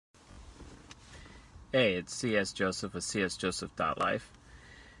Hey, it's CS Joseph with csjoseph.life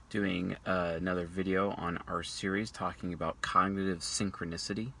doing another video on our series talking about cognitive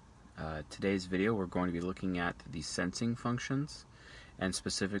synchronicity. Today's video we're going to be looking at the sensing functions and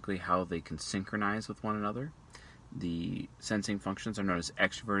specifically how they can synchronize with one another. The sensing functions are known as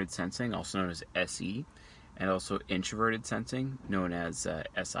extroverted sensing, also known as SE, and also introverted sensing, known as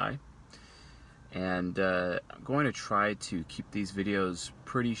SI. And I'm going to try to keep these videos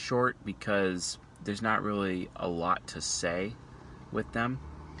pretty short because there's not really a lot to say with them.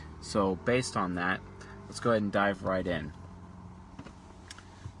 So based on that, let's go ahead and dive right in.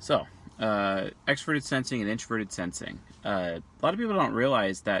 So, extroverted sensing and introverted sensing. A lot of people don't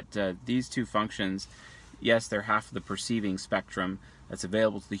realize that these two functions, yes, they're half of the perceiving spectrum that's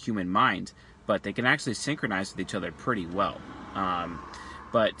available to the human mind, but they can actually synchronize with each other pretty well.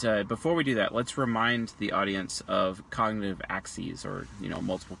 But before we do that, let's remind the audience of cognitive axes, or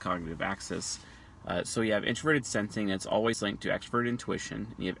multiple cognitive axes. So you have introverted sensing, and it's always linked to extroverted intuition.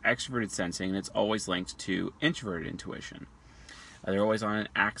 And you have extroverted sensing, and it's always linked to introverted intuition. They're always on an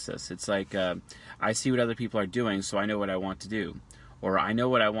axis. It's like, I see what other people are doing, so I know what I want to do. Or I know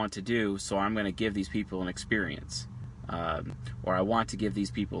what I want to do, so I'm going to give these people an experience. Or I want to give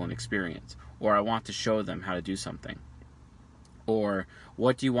these people an experience. Or I want to show them how to do something. Or,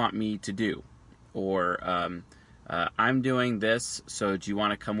 what do you want me to do? Or, I'm doing this, so do you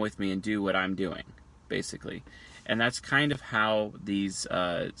want to come with me and do what I'm doing, basically. And that's kind of how these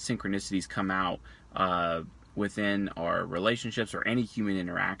synchronicities come out within our relationships or any human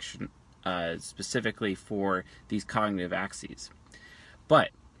interaction, specifically for these cognitive axes. But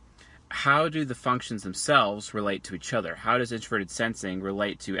how do the functions themselves relate to each other? How does introverted sensing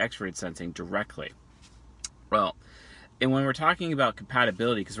relate to extroverted sensing directly? Well, and when we're talking about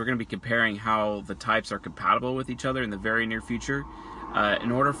compatibility, because we're going to be comparing how the types are compatible with each other in the very near future,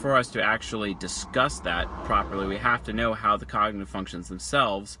 in order for us to actually discuss that properly, we have to know how the cognitive functions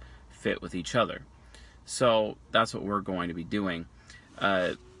themselves fit with each other. So that's what we're going to be doing.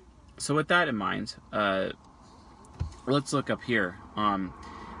 So with that in mind, let's look up here.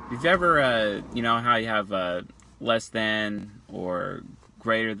 If you've ever, how you have less than or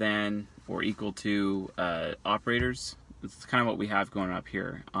greater than or equal to operators. It's kind of what we have going up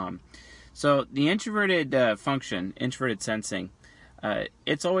here. So the introverted function, introverted sensing,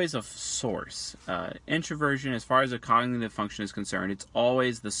 it's always a source. Introversion, as far as a cognitive function is concerned, it's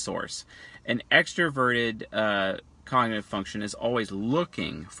always the source. An extroverted cognitive function is always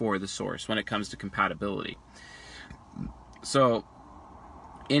looking for the source when it comes to compatibility. So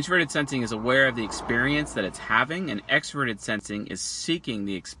introverted sensing is aware of the experience that it's having, and extroverted sensing is seeking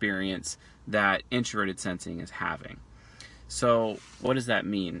the experience that introverted sensing is having. So what does that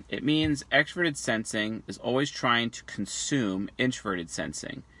mean? It means extroverted sensing is always trying to consume introverted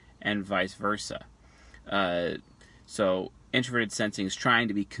sensing, and vice versa. So introverted sensing is trying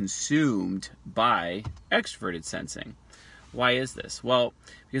to be consumed by extroverted sensing. Why is this? Well,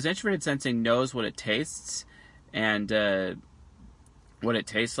 because introverted sensing knows what it tastes, and what it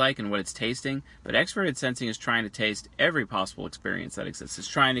tastes like and what it's tasting, but extroverted sensing is trying to taste every possible experience that exists. It's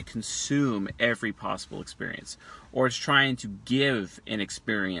trying to consume every possible experience, or it's trying to give an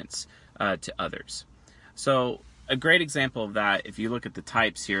experience to others. So a great example of that, if you look at the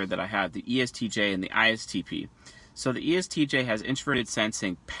types here that I have, the ESTJ and the ISTP. So the ESTJ has introverted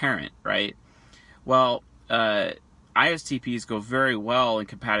sensing parent, right? Well, ISTPs go very well in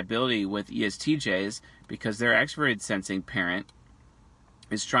compatibility with ESTJs because their extroverted sensing parent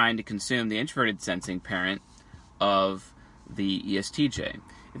is trying to consume the introverted sensing parent of the ESTJ.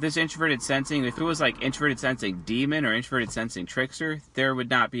 If this introverted sensing, if it was like introverted sensing demon or introverted sensing trickster, there would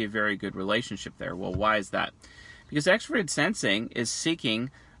not be a very good relationship there. Well, why is that? Because extroverted sensing is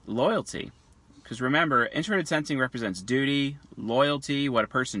seeking loyalty. Because remember, introverted sensing represents duty, loyalty, what a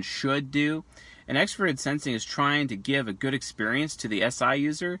person should do. And extroverted sensing is trying to give a good experience to the SI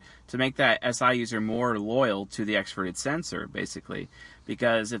user to make that SI user more loyal to the extroverted sensor, basically.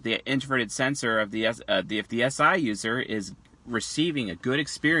 Because if the introverted sensor of if the SI user is receiving a good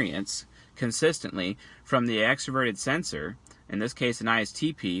experience consistently from the extroverted sensor, in this case an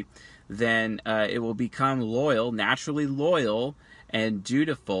ISTP, then it will become loyal, naturally loyal and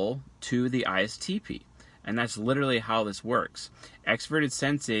dutiful to the ISTP. And that's literally how this works. Extroverted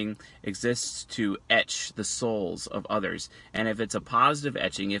sensing exists to etch the souls of others. And if it's a positive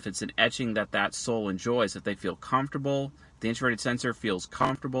etching, if it's an etching that that soul enjoys, if they feel comfortable, the introverted sensor feels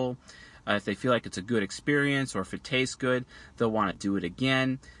comfortable, if they feel like it's a good experience, or if it tastes good, they'll want to do it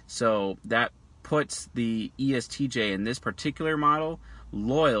again. So that puts the ESTJ in this particular model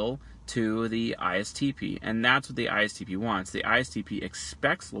loyal to the ISTP, and that's what the ISTP wants. The ISTP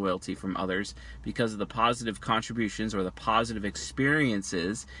expects loyalty from others because of the positive contributions or the positive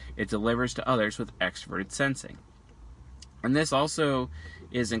experiences it delivers to others with extroverted sensing. And this also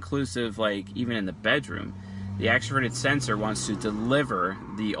is inclusive, like, even in the bedroom. The extroverted sensor wants to deliver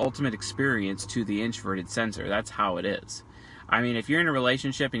the ultimate experience to the introverted sensor. That's how it is. I mean, if you're in a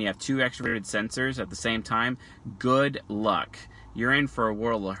relationship and you have two extroverted sensors at the same time, good luck. You're in for a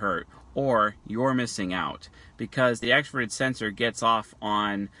world of hurt, or you're missing out, because the extroverted sensor gets off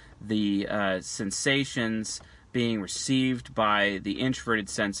on the sensations being received by the introverted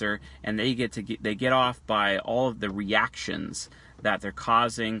sensor, and they get off by all of the reactions that they're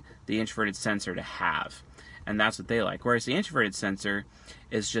causing the introverted sensor to have. And that's what they like. Whereas the introverted sensor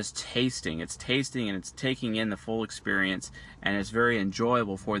is just tasting. It's tasting and it's taking in the full experience, and it's very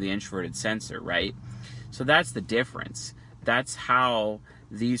enjoyable for the introverted sensor, right? So that's the difference. That's how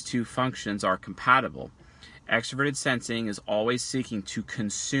these two functions are compatible. Extroverted sensing is always seeking to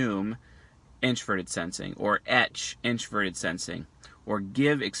consume introverted sensing, or etch introverted sensing, or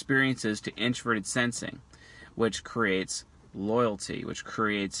give experiences to introverted sensing, which creates loyalty, which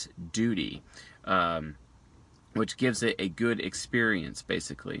creates duty, which gives it a good experience,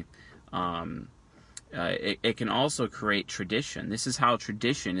 basically. It can also create tradition. This is how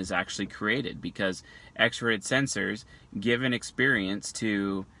tradition is actually created, because extroverted sensors give an experience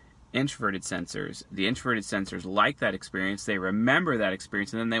to introverted sensors. The introverted sensors like that experience, they remember that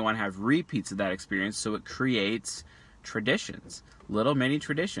experience, and then they want to have repeats of that experience, so it creates traditions, little mini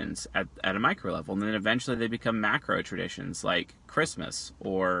traditions at a micro level, and then eventually they become macro traditions, like Christmas,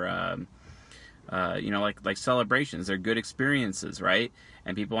 or like celebrations. They're good experiences, right?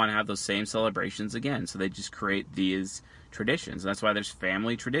 And people want to have those same celebrations again, so they just create these traditions. That's why there's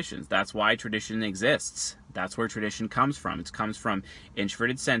family traditions. That's why tradition exists. That's where tradition comes from. It comes from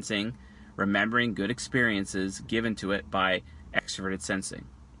introverted sensing, remembering good experiences given to it by extroverted sensing.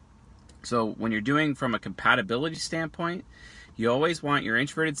 So when you're doing from a compatibility standpoint, you always want your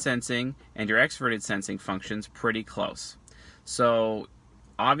introverted sensing and your extroverted sensing functions pretty close. So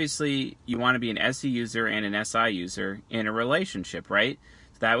obviously, you want to be an SE user and an SI user in a relationship, right?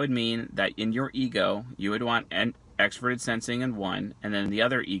 So that would mean that in your ego, you would want extroverted sensing in one, and then the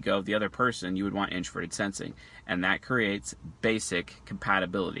other ego, the other person, you would want introverted sensing. And that creates basic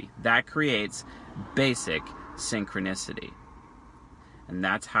compatibility. That creates basic synchronicity. And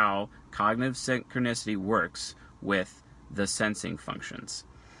that's how cognitive synchronicity works with the sensing functions.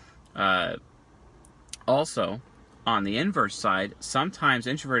 Also, on the inverse side, sometimes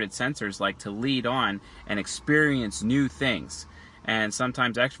introverted sensors like to lead on and experience new things. And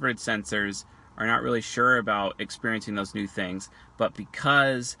sometimes extroverted sensors are not really sure about experiencing those new things, but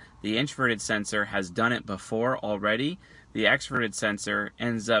because the introverted sensor has done it before already, the extroverted sensor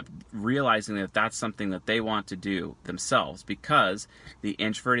ends up realizing that that's something that they want to do themselves, because the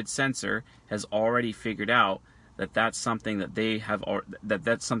introverted sensor has already figured out that that's something that they have,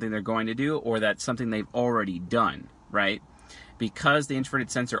 that's something they're going to do, or that's something they've already done, right? Because the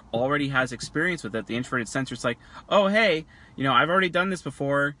introverted sensor already has experience with it, the introverted sensor's like, oh, hey, I've already done this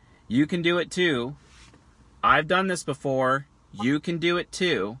before. You can do it too. I've done this before. You can do it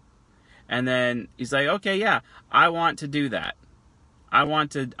too. And then he's like, okay, yeah, I want to do that. I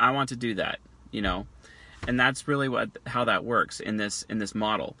want to do that, And that's really how that works in this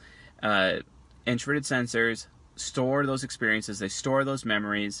model. Introverted sensors store those experiences, they store those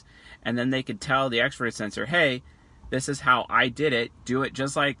memories, and then they could tell the extroverted sensor, hey, this is how I did it, do it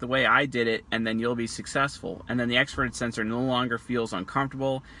just like the way I did it, and then you'll be successful. And then the extroverted sensor no longer feels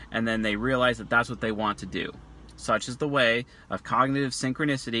uncomfortable, and then they realize that that's what they want to do. Such is the way of cognitive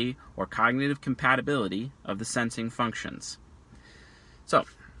synchronicity or cognitive compatibility of the sensing functions. So, a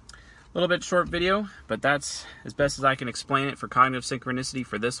little bit short video, but that's as best as I can explain it for cognitive synchronicity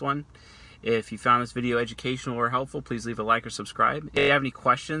for this one. If you found this video educational or helpful, please leave a like or subscribe. If you have any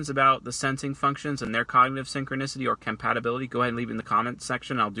questions about the sensing functions and their cognitive synchronicity or compatibility, go ahead and leave it in the comments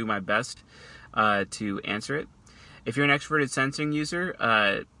section. I'll do my best to answer it. If you're an extroverted sensing user,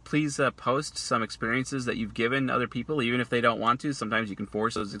 please post some experiences that you've given other people, even if they don't want to. Sometimes you can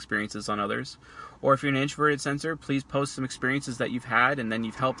force those experiences on others. Or if you're an introverted sensor, please post some experiences that you've had, and then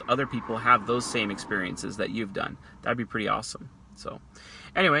you've helped other people have those same experiences that you've done. That'd be pretty awesome. So,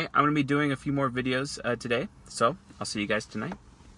 anyway, I'm going to be doing a few more videos today, so I'll see you guys tonight.